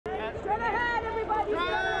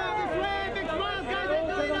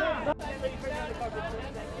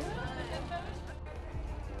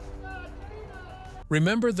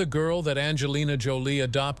Remember the girl that Angelina Jolie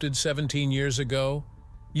adopted 17 years ago?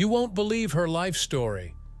 You won't believe her life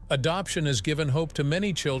story. Adoption has given hope to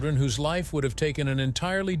many children whose life would have taken an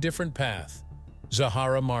entirely different path.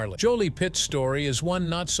 Zahara Marley Jolie Pitt's story is one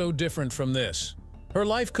not so different from this. Her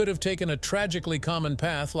life could have taken a tragically common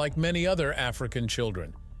path like many other African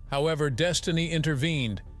children. However, destiny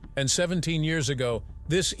intervened, and 17 years ago,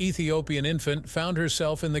 this Ethiopian infant found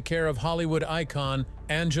herself in the care of Hollywood icon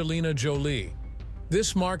Angelina Jolie.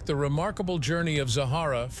 This marked the remarkable journey of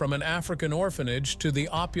Zahara from an African orphanage to the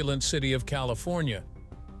opulent city of California.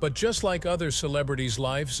 But just like other celebrities'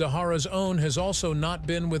 life, Zahara's own has also not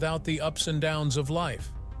been without the ups and downs of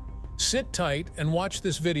life. Sit tight and watch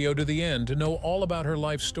this video to the end to know all about her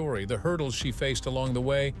life story, the hurdles she faced along the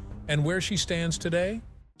way, and where she stands today.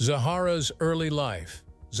 Zahara's early life.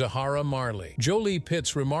 Zahara Marley Jolie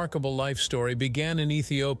Pitt's remarkable life story began in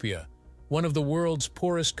Ethiopia, one of the world's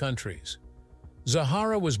poorest countries.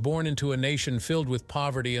 Zahara was born into a nation filled with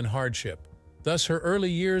poverty and hardship. Thus, her early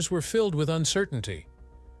years were filled with uncertainty.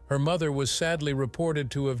 Her mother was sadly reported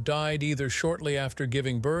to have died either shortly after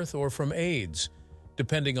giving birth or from AIDS,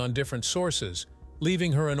 depending on different sources,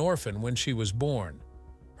 leaving her an orphan when she was born.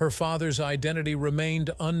 Her father's identity remained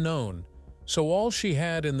unknown, so all she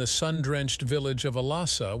had in the sun-drenched village of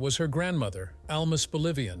Alassa was her grandmother, Almas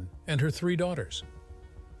Bolivian, and her 3 daughters.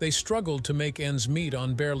 They struggled to make ends meet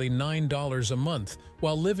on barely $9 a month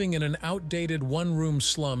while living in an outdated one-room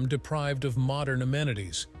slum deprived of modern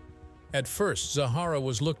amenities. At first, Zahara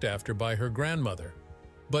was looked after by her grandmother,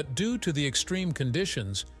 but due to the extreme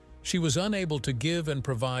conditions, she was unable to give and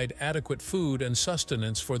provide adequate food and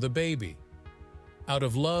sustenance for the baby. Out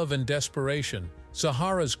of love and desperation,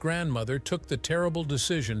 Zahara's grandmother took the terrible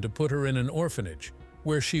decision to put her in an orphanage,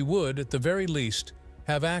 where she would, at the very least,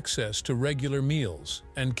 have access to regular meals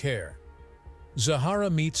and care. Zahara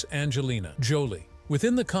meets Angelina Jolie.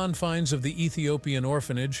 Within the confines of the Ethiopian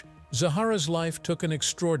orphanage, Zahara's life took an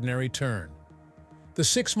extraordinary turn. The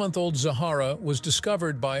 6-month-old Zahara was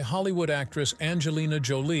discovered by Hollywood actress Angelina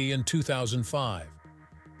Jolie in 2005.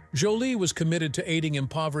 Jolie was committed to aiding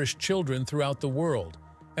impoverished children throughout the world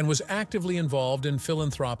and was actively involved in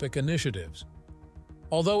philanthropic initiatives.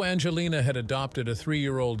 Although Angelina had adopted a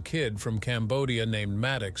 3-year-old kid from Cambodia named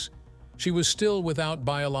Maddox, she was still without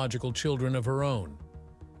biological children of her own.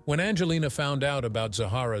 When Angelina found out about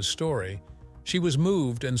Zahara's story, she was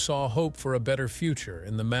moved and saw hope for a better future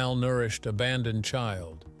in the malnourished, abandoned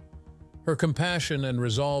child. Her compassion and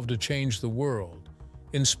resolve to change the world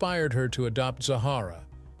inspired her to adopt Zahara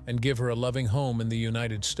and give her a loving home in the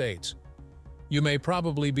United States. You may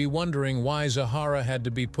probably be wondering why Zahara had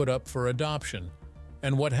to be put up for adoption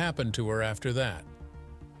and what happened to her after that.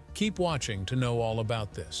 Keep watching to know all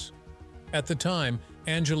about this. At the time,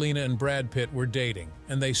 Angelina and Brad Pitt were dating,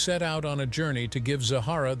 and they set out on a journey to give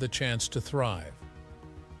Zahara the chance to thrive.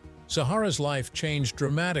 Zahara's life changed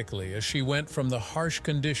dramatically as she went from the harsh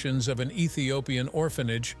conditions of an Ethiopian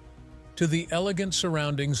orphanage to the elegant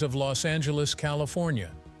surroundings of Los Angeles, California.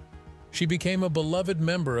 She became a beloved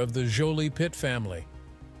member of the Jolie Pitt family,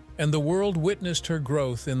 and the world witnessed her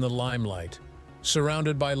growth in the limelight,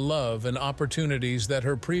 surrounded by love and opportunities that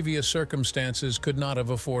her previous circumstances could not have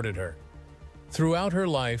afforded her. Throughout her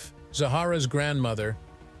life, Zahara's grandmother,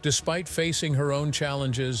 despite facing her own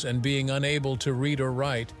challenges and being unable to read or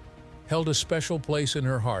write, held a special place in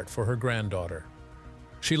her heart for her granddaughter.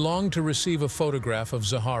 She longed to receive a photograph of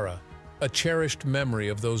Zahara, a cherished memory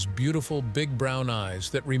of those beautiful big brown eyes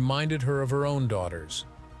that reminded her of her own daughters.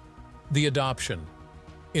 The adoption.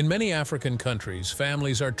 In many African countries,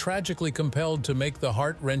 families are tragically compelled to make the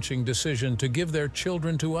heart-wrenching decision to give their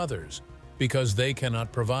children to others because they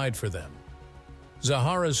cannot provide for them.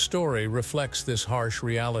 Zahara's story reflects this harsh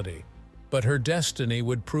reality, but her destiny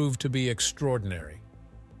would prove to be extraordinary.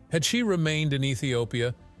 Had she remained in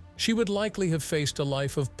Ethiopia, she would likely have faced a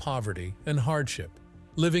life of poverty and hardship,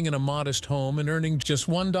 living in a modest home and earning just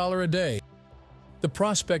 $1 a day. The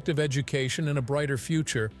prospect of education and a brighter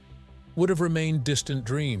future would have remained distant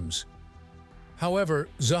dreams. However,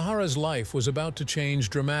 Zahara's life was about to change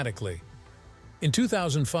dramatically. In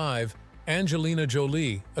 2005, Angelina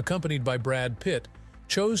Jolie, accompanied by Brad Pitt,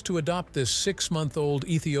 chose to adopt this 6-month-old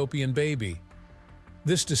Ethiopian baby.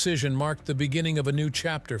 This decision marked the beginning of a new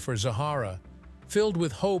chapter for Zahara, filled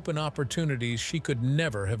with hope and opportunities she could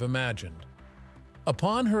never have imagined.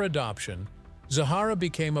 Upon her adoption, Zahara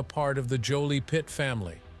became a part of the Jolie Pitt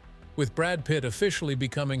family, with Brad Pitt officially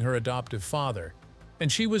becoming her adoptive father, and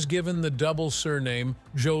she was given the double surname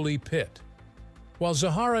Jolie Pitt. While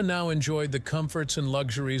Zahara now enjoyed the comforts and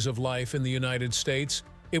luxuries of life in the United States,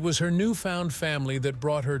 it was her newfound family that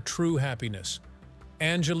brought her true happiness.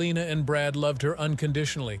 Angelina and Brad loved her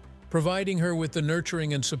unconditionally, providing her with the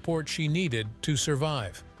nurturing and support she needed to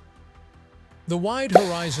survive. The Wide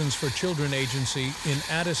Horizons for Children Agency in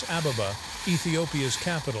Addis Ababa, Ethiopia's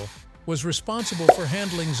capital, was responsible for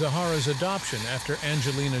handling Zahara's adoption after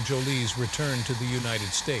Angelina Jolie's return to the United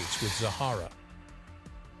States with Zahara.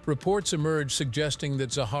 Reports emerged suggesting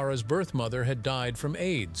that Zahara's birth mother had died from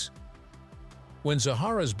AIDS. When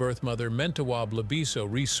Zahara's birth mother Mentawab Labiso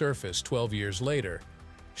resurfaced 12 years later,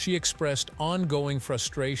 she expressed ongoing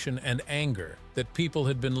frustration and anger that people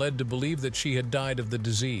had been led to believe that she had died of the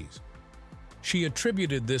disease. She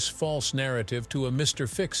attributed this false narrative to a Mr.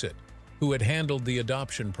 Fix-It, who had handled the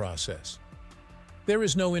adoption process. There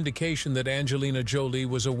is no indication that Angelina Jolie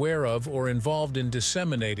was aware of or involved in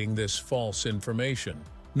disseminating this false information,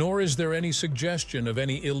 nor is there any suggestion of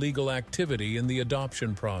any illegal activity in the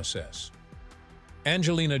adoption process.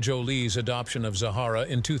 Angelina Jolie's adoption of Zahara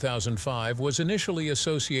in 2005 was initially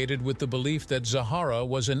associated with the belief that Zahara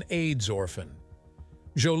was an AIDS orphan.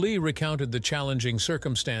 Jolie recounted the challenging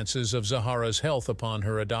circumstances of Zahara's health upon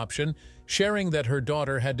her adoption, sharing that her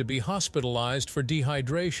daughter had to be hospitalized for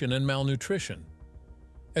dehydration and malnutrition.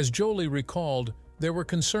 As Jolie recalled, there were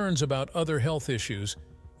concerns about other health issues,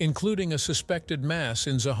 including a suspected mass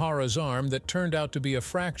in Zahara's arm that turned out to be a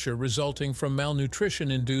fracture resulting from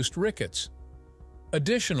malnutrition-induced rickets.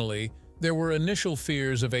 Additionally, there were initial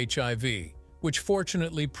fears of HIV, which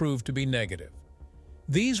fortunately proved to be negative.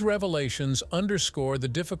 These revelations underscore the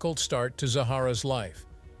difficult start to Zahara's life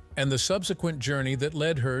and the subsequent journey that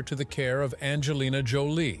led her to the care of Angelina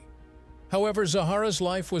Jolie. However, Zahara's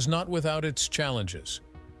life was not without its challenges.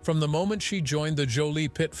 From the moment she joined the Jolie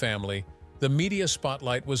Pitt family, the media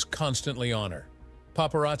spotlight was constantly on her.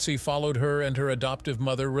 Paparazzi followed her and her adoptive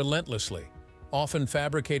mother relentlessly, often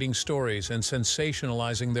fabricating stories and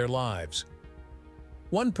sensationalizing their lives.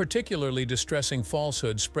 One particularly distressing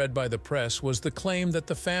falsehood spread by the press was the claim that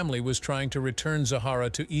the family was trying to return Zahara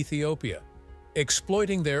to Ethiopia,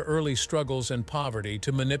 exploiting their early struggles and poverty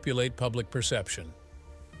to manipulate public perception.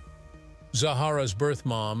 Zahara's birth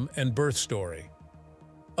mom and birth story.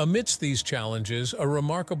 Amidst these challenges, a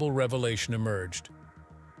remarkable revelation emerged.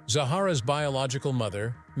 Zahara's biological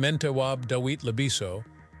mother, Mentawab Dawit Labiso,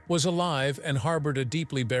 was alive and harbored a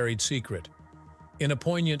deeply buried secret. In a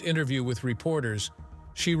poignant interview with reporters,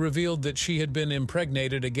 she revealed that she had been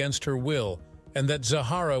impregnated against her will and that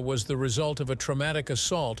Zahara was the result of a traumatic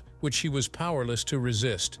assault which she was powerless to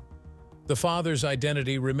resist. The father's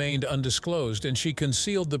identity remained undisclosed, and she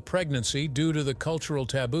concealed the pregnancy due to the cultural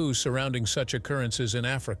taboo surrounding such occurrences in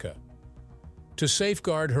Africa. To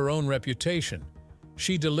safeguard her own reputation,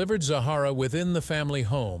 she delivered Zahara within the family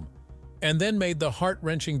home and then made the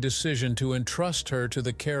heart-wrenching decision to entrust her to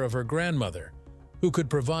the care of her grandmother, who could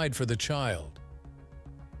provide for the child.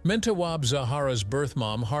 Mentawab Zahara's birth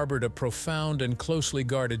mom harbored a profound and closely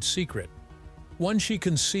guarded secret, one she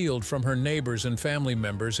concealed from her neighbors and family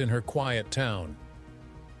members in her quiet town.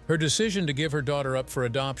 Her decision to give her daughter up for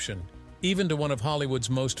adoption, even to one of Hollywood's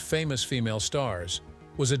most famous female stars,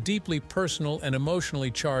 was a deeply personal and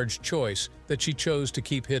emotionally charged choice that she chose to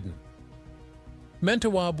keep hidden.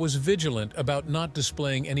 Mentawab was vigilant about not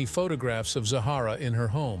displaying any photographs of Zahara in her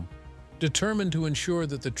home, determined to ensure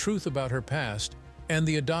that the truth about her past and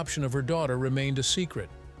the adoption of her daughter remained a secret.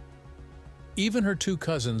 Even her two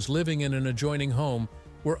cousins living in an adjoining home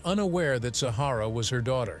were unaware that Zahara was her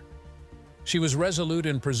daughter. She was resolute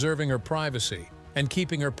in preserving her privacy and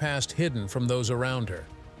keeping her past hidden from those around her.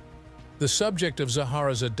 The subject of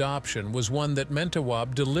Zahara's adoption was one that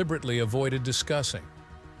Mentawab deliberately avoided discussing.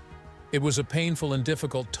 It was a painful and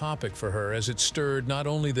difficult topic for her, as it stirred not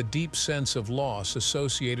only the deep sense of loss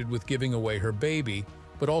associated with giving away her baby,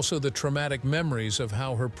 but also the traumatic memories of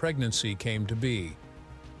how her pregnancy came to be.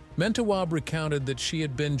 Mentawab recounted that she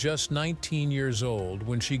had been just 19 years old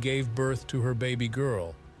when she gave birth to her baby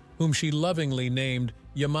girl, whom she lovingly named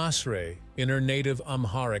Yamasre in her native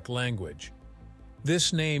Amharic language.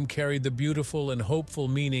 This name carried the beautiful and hopeful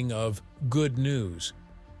meaning of good news.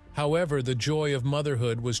 However, the joy of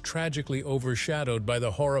motherhood was tragically overshadowed by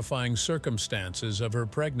the horrifying circumstances of her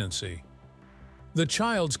pregnancy. The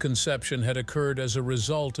child's conception had occurred as a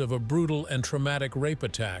result of a brutal and traumatic rape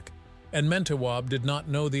attack, and Mentawab did not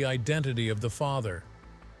know the identity of the father.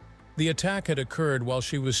 The attack had occurred while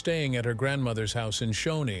she was staying at her grandmother's house in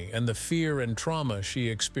Shoni, and the fear and trauma she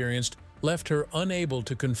experienced left her unable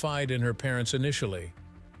to confide in her parents initially.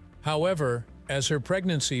 However, as her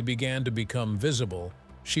pregnancy began to become visible,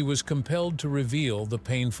 she was compelled to reveal the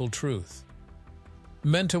painful truth.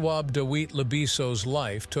 Mentawab Dawit Labiso's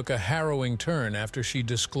life took a harrowing turn after she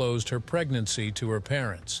disclosed her pregnancy to her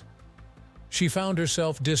parents. She found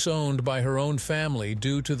herself disowned by her own family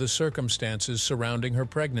due to the circumstances surrounding her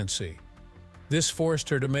pregnancy. This forced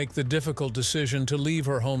her to make the difficult decision to leave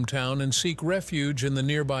her hometown and seek refuge in the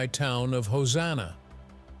nearby town of Hosanna.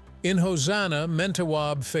 In Hosanna,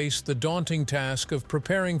 Mentawab faced the daunting task of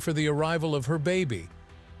preparing for the arrival of her baby,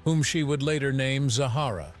 whom she would later name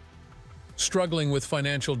Zahara. Struggling with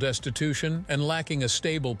financial destitution and lacking a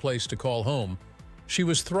stable place to call home, she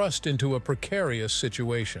was thrust into a precarious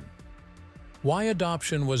situation. Why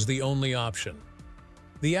adoption was the only option?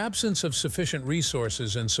 The absence of sufficient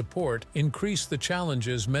resources and support increased the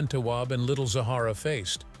challenges Mentawab and little Zahara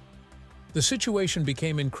faced. The situation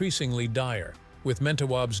became increasingly dire, with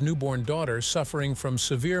Mentawab's newborn daughter suffering from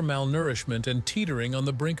severe malnourishment and teetering on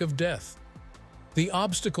the brink of death. The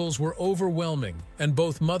obstacles were overwhelming, and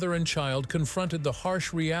both mother and child confronted the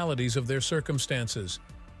harsh realities of their circumstances.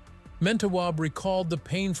 Mentawab recalled the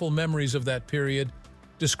painful memories of that period,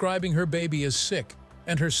 describing her baby as sick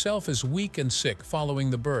and herself as weak and sick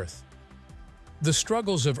following the birth. The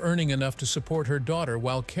struggles of earning enough to support her daughter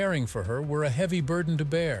while caring for her were a heavy burden to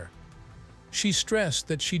bear. She stressed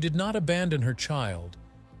that she did not abandon her child,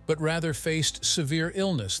 but rather faced severe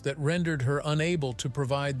illness that rendered her unable to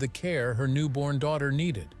provide the care her newborn daughter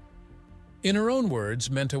needed. In her own words,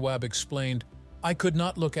 Mentawab explained, "I could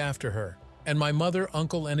not look after her, and my mother,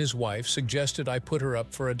 uncle, and his wife suggested I put her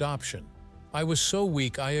up for adoption. I was so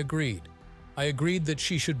weak I agreed. I agreed that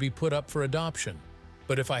she should be put up for adoption,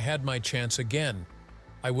 but if I had my chance again,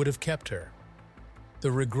 I would have kept her."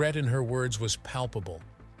 The regret in her words was palpable,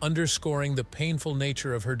 underscoring the painful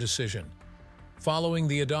nature of her decision. Following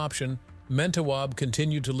the adoption, Mentawab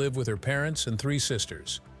continued to live with her parents and 3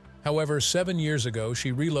 sisters. However, 7 years ago,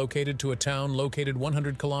 she relocated to a town located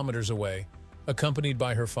 100 kilometers away, accompanied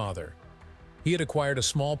by her father. He had acquired a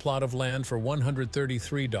small plot of land for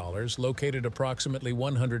 $133, located approximately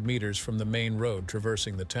 100 meters from the main road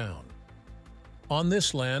traversing the town. On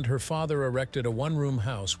this land, her father erected a one-room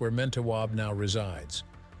house where Mentawab now resides.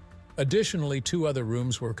 Additionally, 2 other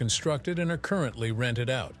rooms were constructed and are currently rented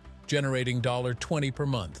out, generating $20 per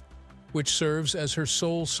month, which serves as her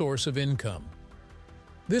sole source of income.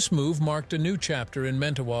 This move marked a new chapter in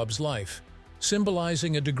Mentawab's life,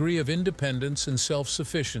 symbolizing a degree of independence and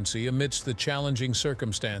self-sufficiency amidst the challenging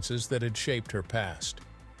circumstances that had shaped her past.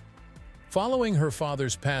 Following her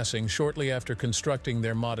father's passing shortly after constructing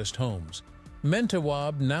their modest homes,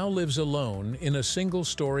 Mentawab now lives alone in a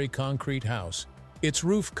single-story concrete house, its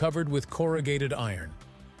roof covered with corrugated iron.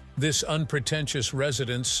 This unpretentious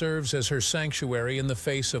residence serves as her sanctuary in the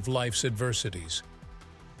face of life's adversities.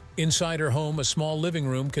 Inside her home, a small living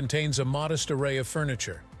room contains a modest array of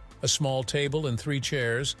furniture, a small table and 3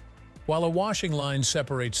 chairs, while a washing line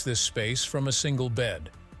separates this space from a single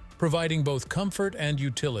bed, providing both comfort and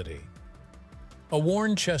utility. A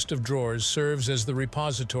worn chest of drawers serves as the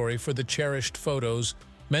repository for the cherished photos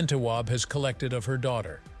Mentawab has collected of her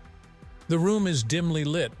daughter. The room is dimly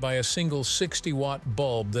lit by a single 60-watt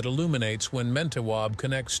bulb that illuminates when Mentawab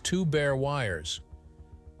connects 2 bare wires.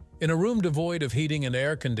 In a room devoid of heating and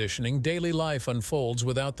air conditioning, daily life unfolds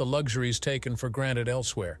without the luxuries taken for granted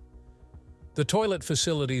elsewhere. The toilet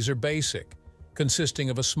facilities are basic, consisting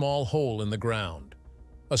of a small hole in the ground.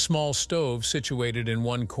 A small stove situated in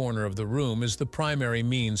one corner of the room is the primary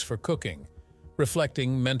means for cooking,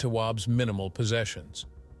 reflecting Mentawab's minimal possessions.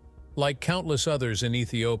 Like countless others in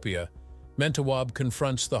Ethiopia, Mentawab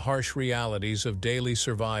confronts the harsh realities of daily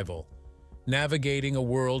survival, navigating a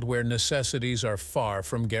world where necessities are far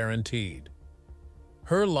from guaranteed.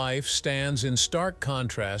 Her life stands in stark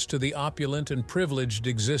contrast to the opulent and privileged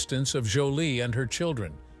existence of Jolie and her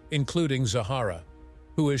children, including Zahara,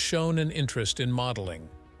 who has shown an interest in modeling.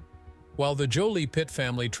 While the Jolie Pitt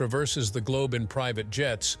family traverses the globe in private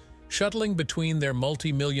jets, shuttling between their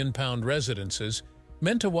multi-million-pound residences,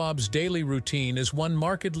 Mentawab's daily routine is one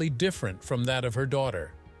markedly different from that of her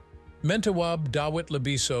daughter. Mentawab Dawit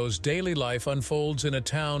Labiso's daily life unfolds in a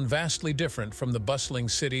town vastly different from the bustling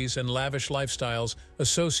cities and lavish lifestyles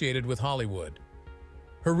associated with Hollywood.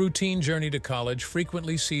 Her routine journey to college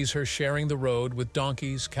frequently sees her sharing the road with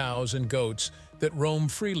donkeys, cows, and goats that roam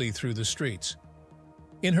freely through the streets.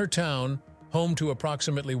 In her town, home to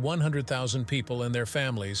approximately 100,000 people and their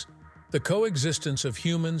families, the coexistence of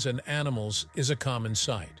humans and animals is a common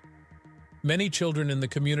sight. Many children in the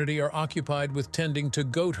community are occupied with tending to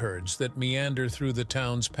goat herds that meander through the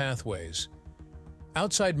town's pathways.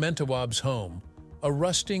 Outside Mentawab's home, a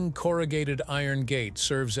rusting corrugated iron gate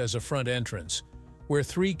serves as a front entrance, where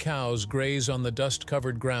 3 cows graze on the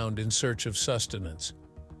dust-covered ground in search of sustenance.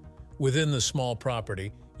 Within the small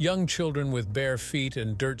property, young children with bare feet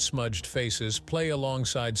and dirt-smudged faces play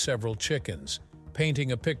alongside several chickens,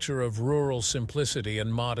 painting a picture of rural simplicity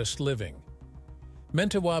and modest living.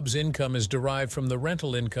 Mentawab's income is derived from the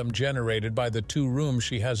rental income generated by the 2 rooms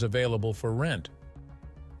she has available for rent.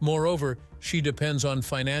 Moreover, she depends on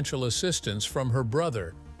financial assistance from her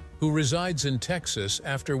brother, who resides in Texas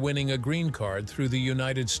after winning a green card through the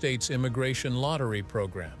United States Immigration Lottery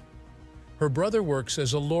Program. Her brother works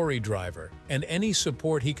as a lorry driver, and any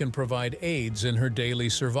support he can provide aids in her daily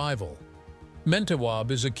survival. Mentawab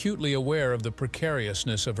is acutely aware of the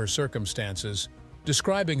precariousness of her circumstances,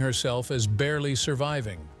 describing herself as barely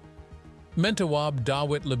surviving. Mentawab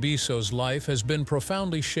Dawit Labiso's life has been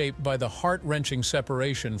profoundly shaped by the heart-wrenching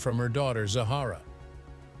separation from her daughter Zahara.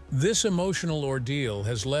 This emotional ordeal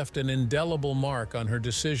has left an indelible mark on her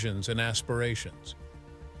decisions and aspirations.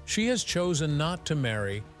 She has chosen not to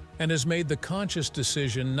marry and has made the conscious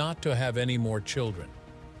decision not to have any more children,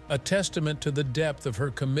 a testament to the depth of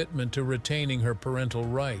her commitment to retaining her parental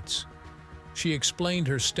rights. She explained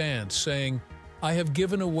her stance, saying, "I have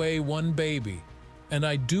given away one baby, and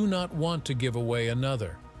I do not want to give away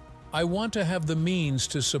another. I want to have the means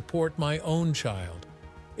to support my own child.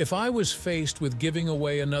 If I was faced with giving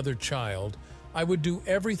away another child, I would do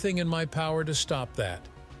everything in my power to stop that.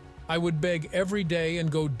 I would beg every day and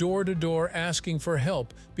go door to door asking for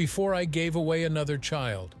help before I gave away another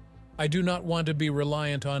child. I do not want to be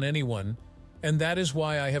reliant on anyone, and that is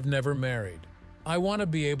why I have never married. I want to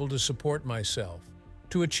be able to support myself,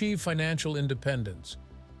 to achieve financial independence,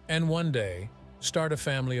 and one day, start a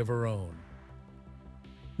family of her own."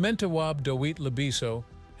 Mentawab Dawit Labiso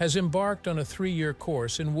has embarked on a 3-year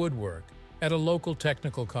course in woodwork at a local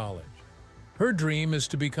technical college. Her dream is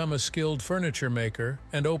to become a skilled furniture maker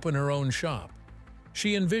and open her own shop.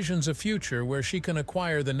 She envisions a future where she can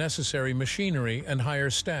acquire the necessary machinery and hire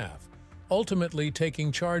staff, ultimately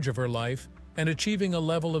taking charge of her life and achieving a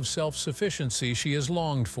level of self-sufficiency she has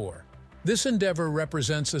longed for. This endeavor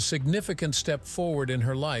represents a significant step forward in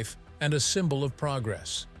her life and a symbol of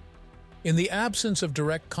progress. In the absence of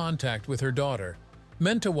direct contact with her daughter,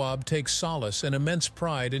 Mentawab takes solace and immense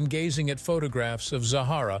pride in gazing at photographs of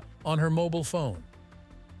Zahara on her mobile phone.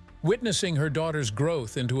 Witnessing her daughter's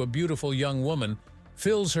growth into a beautiful young woman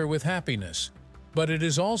fills her with happiness, but it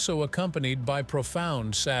is also accompanied by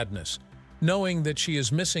profound sadness, knowing that she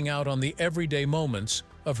is missing out on the everyday moments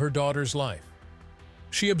of her daughter's life.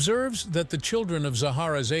 She observes that the children of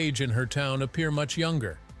Zahara's age in her town appear much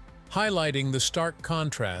younger, highlighting the stark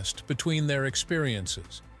contrast between their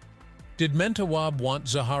experiences. Did Mentawab want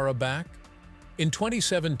Zahara back? In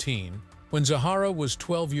 2017, when Zahara was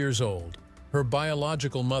 12 years old, her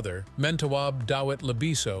biological mother, Mentawab Dawit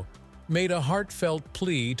Labiso, made a heartfelt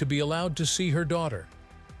plea to be allowed to see her daughter.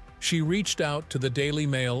 She reached out to the Daily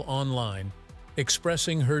Mail online,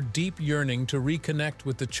 expressing her deep yearning to reconnect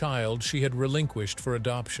with the child she had relinquished for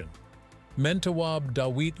adoption. Mentawab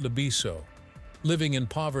Dawit Labiso, living in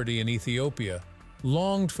poverty in Ethiopia,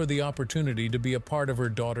 longed for the opportunity to be a part of her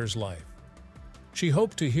daughter's life. She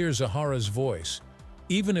hoped to hear Zahara's voice,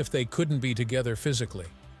 even if they couldn't be together physically.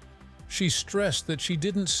 She stressed that she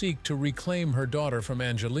didn't seek to reclaim her daughter from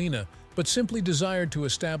Angelina, but simply desired to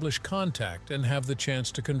establish contact and have the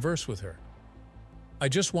chance to converse with her. "I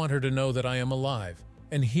just want her to know that I am alive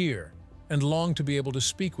and here and long to be able to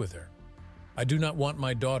speak with her. I do not want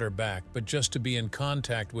my daughter back, but just to be in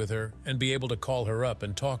contact with her and be able to call her up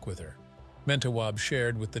and talk with her," Mentawab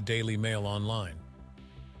shared with the Daily Mail online.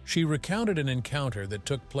 She recounted an encounter that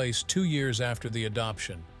took place 2 years after the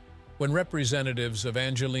adoption, when representatives of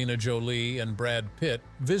Angelina Jolie and Brad Pitt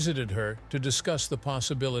visited her to discuss the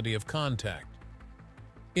possibility of contact.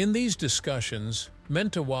 In these discussions,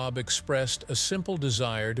 Mentawab expressed a simple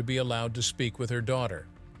desire to be allowed to speak with her daughter.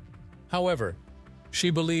 However, she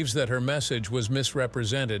believes that her message was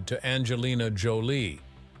misrepresented to Angelina Jolie,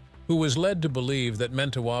 who was led to believe that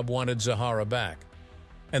Mentawab wanted Zahara back,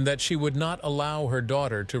 and that she would not allow her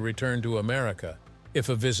daughter to return to America if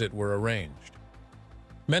a visit were arranged.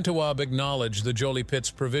 Mentawab acknowledged the Jolie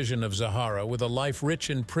Pitt's provision of Zahara with a life rich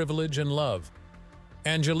in privilege and love.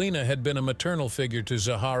 Angelina had been a maternal figure to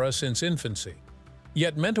Zahara since infancy,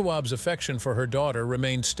 yet Mentawab's affection for her daughter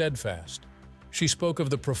remained steadfast. She spoke of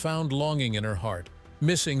the profound longing in her heart,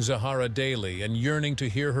 missing Zahara daily and yearning to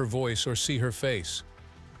hear her voice or see her face.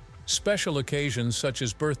 Special occasions such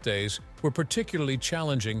as birthdays were particularly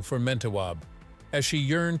challenging for Mentawab, as she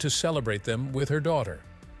yearned to celebrate them with her daughter.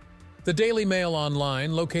 The Daily Mail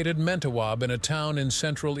Online located Mentawab in a town in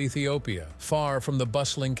central Ethiopia, far from the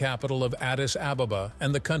bustling capital of Addis Ababa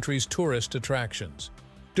and the country's tourist attractions.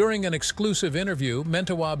 During an exclusive interview,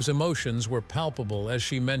 Mentawab's emotions were palpable as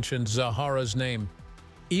she mentioned Zahara's name.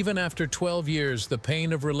 Even after 12 years, the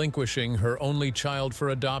pain of relinquishing her only child for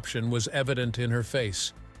adoption was evident in her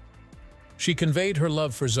face. She conveyed her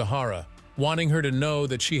love for Zahara, wanting her to know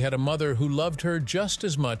that she had a mother who loved her just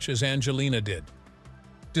as much as Angelina did.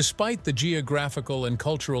 Despite the geographical and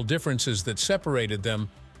cultural differences that separated them,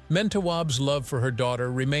 Mentawab's love for her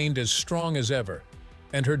daughter remained as strong as ever,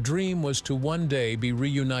 and her dream was to one day be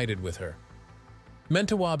reunited with her.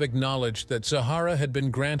 Mentawab acknowledged that Zahara had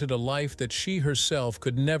been granted a life that she herself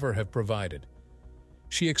could never have provided.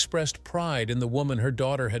 She expressed pride in the woman her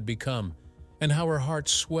daughter had become, and how her heart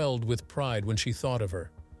swelled with pride when she thought of her.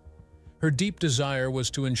 Her deep desire was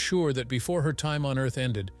to ensure that before her time on earth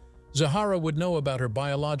ended, Zahara would know about her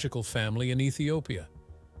biological family in Ethiopia.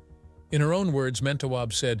 In her own words,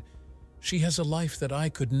 Mentawab said, "She has a life that I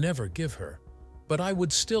could never give her, but I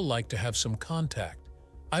would still like to have some contact.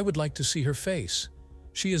 I would like to see her face.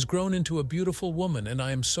 She has grown into a beautiful woman, and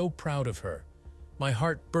I am so proud of her. My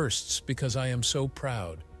heart bursts because I am so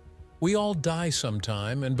proud. We all die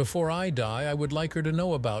sometime, and before I die, I would like her to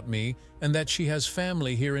know about me and that she has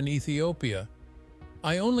family here in Ethiopia.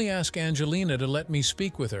 I only ask Angelina to let me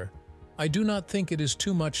speak with her. I do not think it is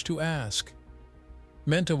too much to ask."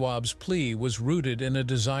 Mentawab's plea was rooted in a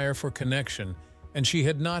desire for connection, and she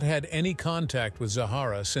had not had any contact with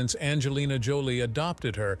Zahara since Angelina Jolie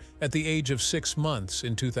adopted her at the age of 6 months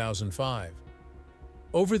in 2005.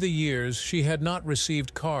 Over the years, she had not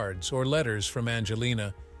received cards or letters from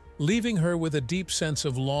Angelina, leaving her with a deep sense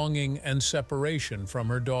of longing and separation from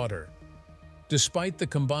her daughter. Despite the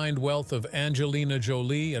combined wealth of Angelina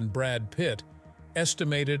Jolie and Brad Pitt,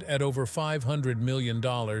 estimated at over $500 million,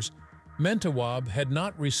 Mentawab had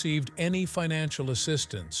not received any financial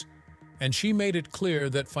assistance, and she made it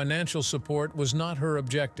clear that financial support was not her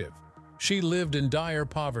objective. She lived in dire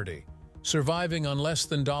poverty, surviving on less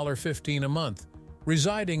than $15 a month,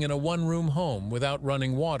 residing in a one-room home without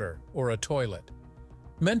running water or a toilet.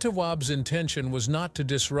 Mentawab's intention was not to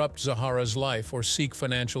disrupt Zahara's life or seek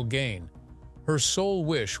financial gain. Her sole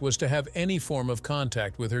wish was to have any form of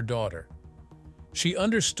contact with her daughter. She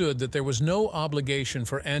understood that there was no obligation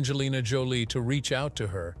for Angelina Jolie to reach out to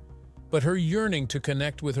her, but her yearning to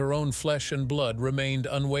connect with her own flesh and blood remained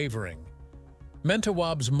unwavering.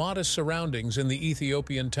 Mentawab's modest surroundings in the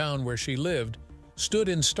Ethiopian town where she lived stood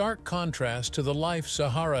in stark contrast to the life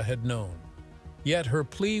Zahara had known. Yet her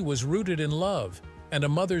plea was rooted in love and a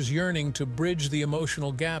mother's yearning to bridge the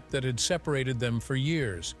emotional gap that had separated them for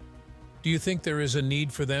years. Do you think there is a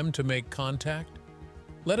need for them to make contact?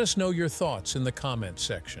 Let us know your thoughts in the comments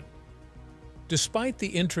section. Despite the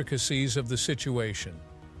intricacies of the situation,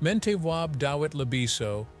 Mentawab Dawit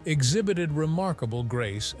Labiso exhibited remarkable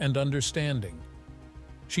grace and understanding.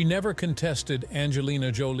 She never contested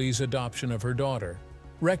Angelina Jolie's adoption of her daughter,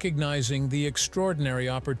 recognizing the extraordinary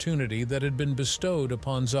opportunity that had been bestowed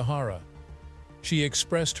upon Zahara. She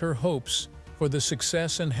expressed her hopes for the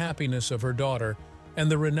success and happiness of her daughter and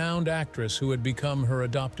the renowned actress who had become her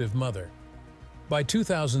adoptive mother. By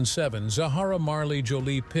 2007, Zahara Marley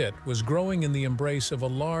Jolie Pitt was growing in the embrace of a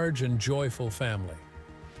large and joyful family.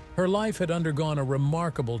 Her life had undergone a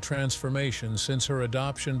remarkable transformation since her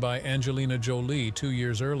adoption by Angelina Jolie 2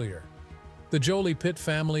 years earlier. The Jolie Pitt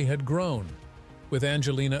family had grown, with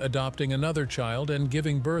Angelina adopting another child and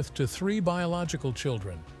giving birth to 3 biological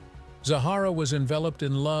children. Zahara was enveloped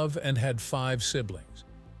in love and had 5 siblings.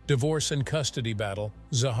 Divorce and custody battle,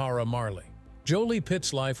 Zahara Marley. Jolie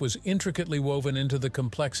Pitt's life was intricately woven into the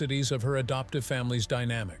complexities of her adoptive family's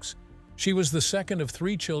dynamics. She was the second of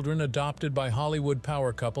 3 children adopted by Hollywood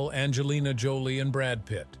power couple Angelina Jolie and Brad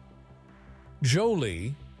Pitt.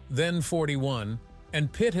 Jolie, then 41,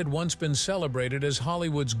 and Pitt had once been celebrated as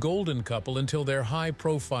Hollywood's golden couple until their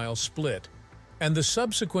high-profile split, and the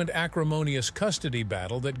subsequent acrimonious custody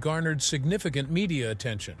battle that garnered significant media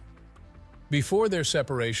attention. Before their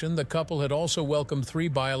separation, the couple had also welcomed 3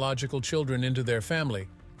 biological children into their family,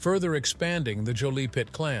 further expanding the Jolie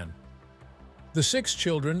Pitt clan. The 6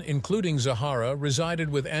 children, including Zahara, resided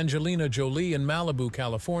with Angelina Jolie in Malibu,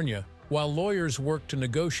 California, while lawyers worked to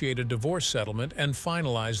negotiate a divorce settlement and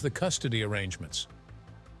finalize the custody arrangements.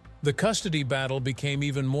 The custody battle became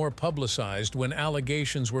even more publicized when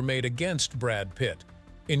allegations were made against Brad Pitt,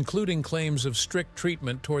 including claims of strict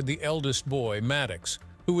treatment toward the eldest boy, Maddox,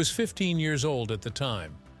 who was 15 years old at the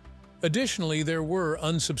time. Additionally, there were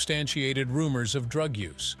unsubstantiated rumors of drug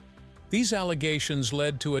use. These allegations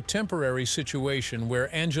led to a temporary situation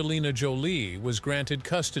where Angelina Jolie was granted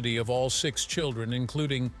custody of all 6 children,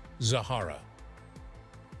 including Zahara.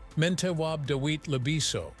 Mentawab Dawit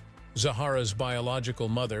Labiso, Zahara's biological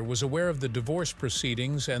mother, was aware of the divorce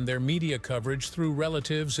proceedings and their media coverage through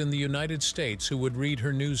relatives in the United States who would read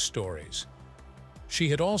her news stories. she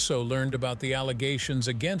had also learned about the allegations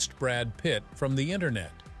against Brad Pitt from the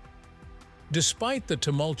internet. Despite the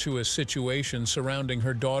tumultuous situation surrounding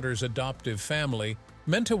her daughter's adoptive family,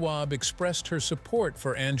 Mentawab expressed her support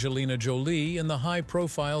for Angelina Jolie in the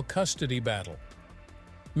high-profile custody battle.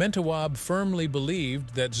 Mentawab firmly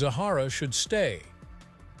believed that Zahara should stay,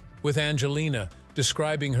 with Angelina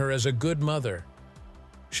describing her as a good mother.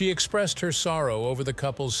 She expressed her sorrow over the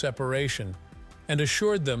couple's separation and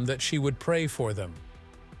assured them that she would pray for them.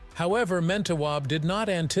 However, Mentawab did not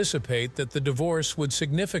anticipate that the divorce would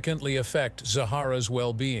significantly affect Zahara's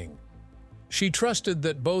well-being. She trusted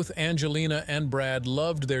that both Angelina and Brad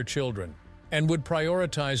loved their children and would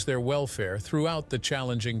prioritize their welfare throughout the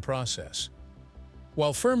challenging process.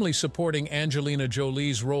 While firmly supporting Angelina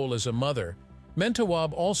Jolie's role as a mother,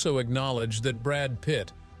 Mentawab also acknowledged that Brad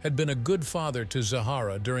Pitt had been a good father to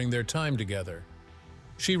Zahara during their time together.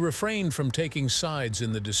 She refrained from taking sides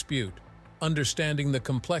in the dispute, understanding the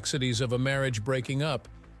complexities of a marriage breaking up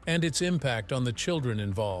and its impact on the children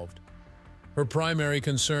involved. Her primary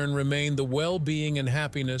concern remained the well-being and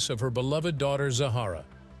happiness of her beloved daughter Zahara,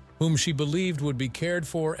 whom she believed would be cared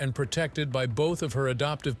for and protected by both of her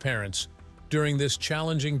adoptive parents during this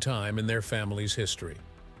challenging time in their family's history.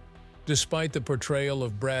 Despite the portrayal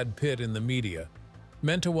of Brad Pitt in the media,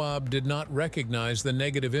 Mentawab did not recognize the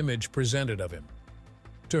negative image presented of him.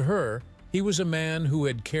 To her, he was a man who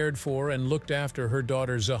had cared for and looked after her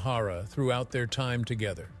daughter Zahara throughout their time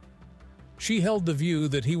together. She held the view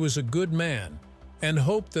that he was a good man and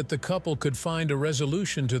hoped that the couple could find a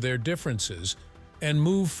resolution to their differences and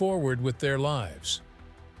move forward with their lives.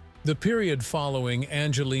 The period following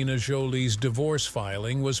Angelina Jolie's divorce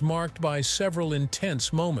filing was marked by several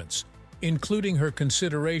intense moments, including her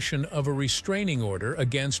consideration of a restraining order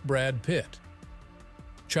against Brad Pitt.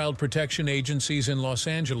 Child protection agencies in Los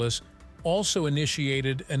Angeles also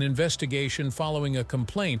initiated an investigation following a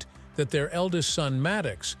complaint that their eldest son,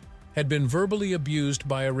 Maddox, had been verbally abused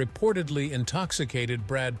by a reportedly intoxicated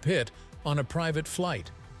Brad Pitt on a private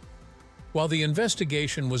flight. While the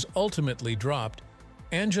investigation was ultimately dropped,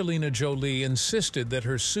 Angelina Jolie insisted that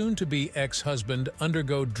her soon-to-be ex-husband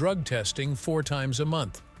undergo drug testing 4 times a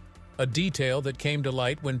month, a detail that came to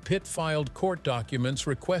light when Pitt filed court documents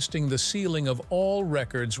requesting the sealing of all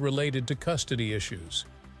records related to custody issues.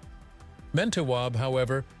 Mentawab,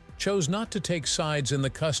 however, chose not to take sides in the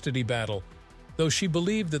custody battle, though she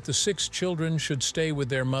believed that the 6 children should stay with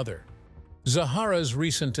their mother. Zahara's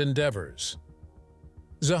recent endeavors.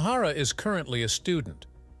 Zahara is currently a student,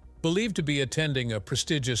 believed to be attending a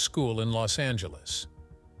prestigious school in Los Angeles.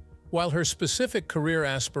 While her specific career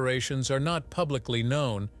aspirations are not publicly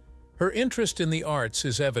known, her interest in the arts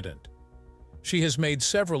is evident. She has made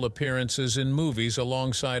several appearances in movies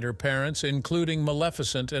alongside her parents, including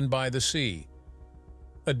Maleficent and By the Sea.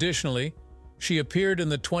 Additionally, she appeared in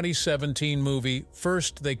the 2017 movie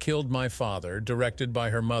First They Killed My Father, directed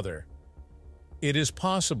by her mother. It is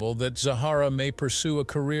possible that Zahara may pursue a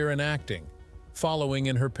career in acting, following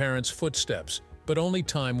in her parents' footsteps, but only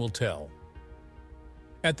time will tell.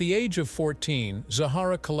 At the age of 14,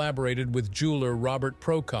 Zahara collaborated with jeweler Robert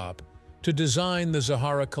Prokop to design the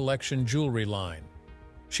Zahara Collection jewelry line.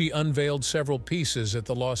 She unveiled several pieces at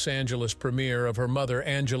the Los Angeles premiere of her mother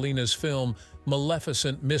Angelina's film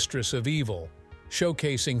Maleficent, Mistress of Evil,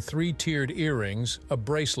 showcasing 3-tiered earrings, a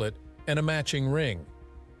bracelet, and a matching ring.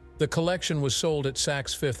 The collection was sold at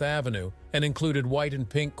Saks Fifth Avenue and included white and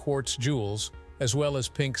pink quartz jewels, as well as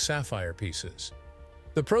pink sapphire pieces.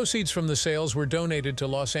 The proceeds from the sales were donated to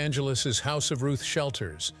Los Angeles' House of Ruth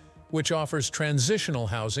Shelters, which offers transitional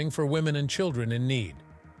housing for women and children in need.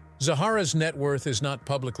 Zahara's net worth is not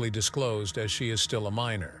publicly disclosed as she is still a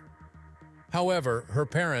minor. However, her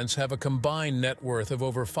parents have a combined net worth of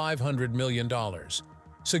over $500 million,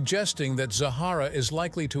 suggesting that Zahara is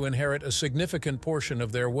likely to inherit a significant portion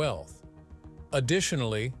of their wealth.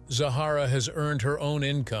 Additionally, Zahara has earned her own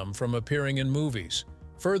income from appearing in movies,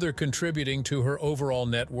 further contributing to her overall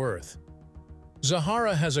net worth.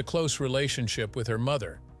 Zahara has a close relationship with her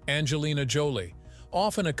mother, Angelina Jolie,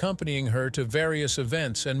 often accompanying her to various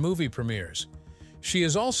events and movie premieres. She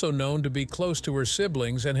is also known to be close to her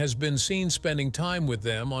siblings and has been seen spending time with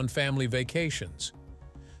them on family vacations.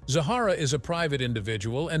 Zahara is a private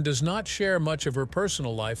individual and does not share much of her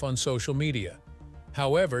personal life on social media.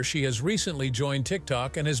 However, she has recently joined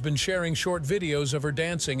TikTok and has been sharing short videos of her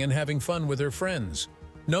dancing and having fun with her friends.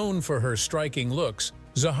 Known for her striking looks,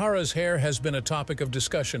 Zahara's hair has been a topic of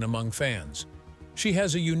discussion among fans. She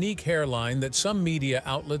has a unique hairline that some media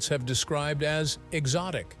outlets have described as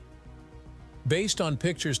exotic. Based on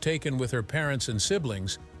pictures taken with her parents and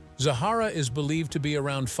siblings, Zahara is believed to be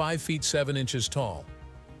around 5 feet 7 inches tall.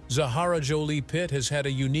 Zahara Jolie Pitt has had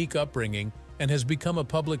a unique upbringing and has become a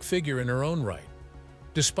public figure in her own right.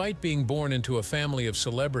 Despite being born into a family of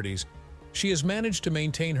celebrities, she has managed to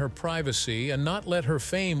maintain her privacy and not let her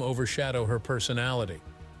fame overshadow her personality.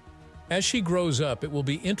 As she grows up, it will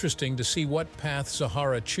be interesting to see what path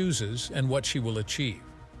Zahara chooses and what she will achieve.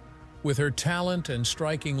 With her talent and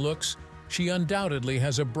striking looks, she undoubtedly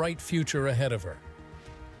has a bright future ahead of her.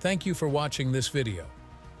 Thank you for watching this video.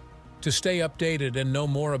 To stay updated and know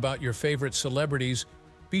more about your favorite celebrities,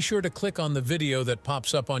 be sure to click on the video that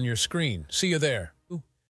pops up on your screen. See you there.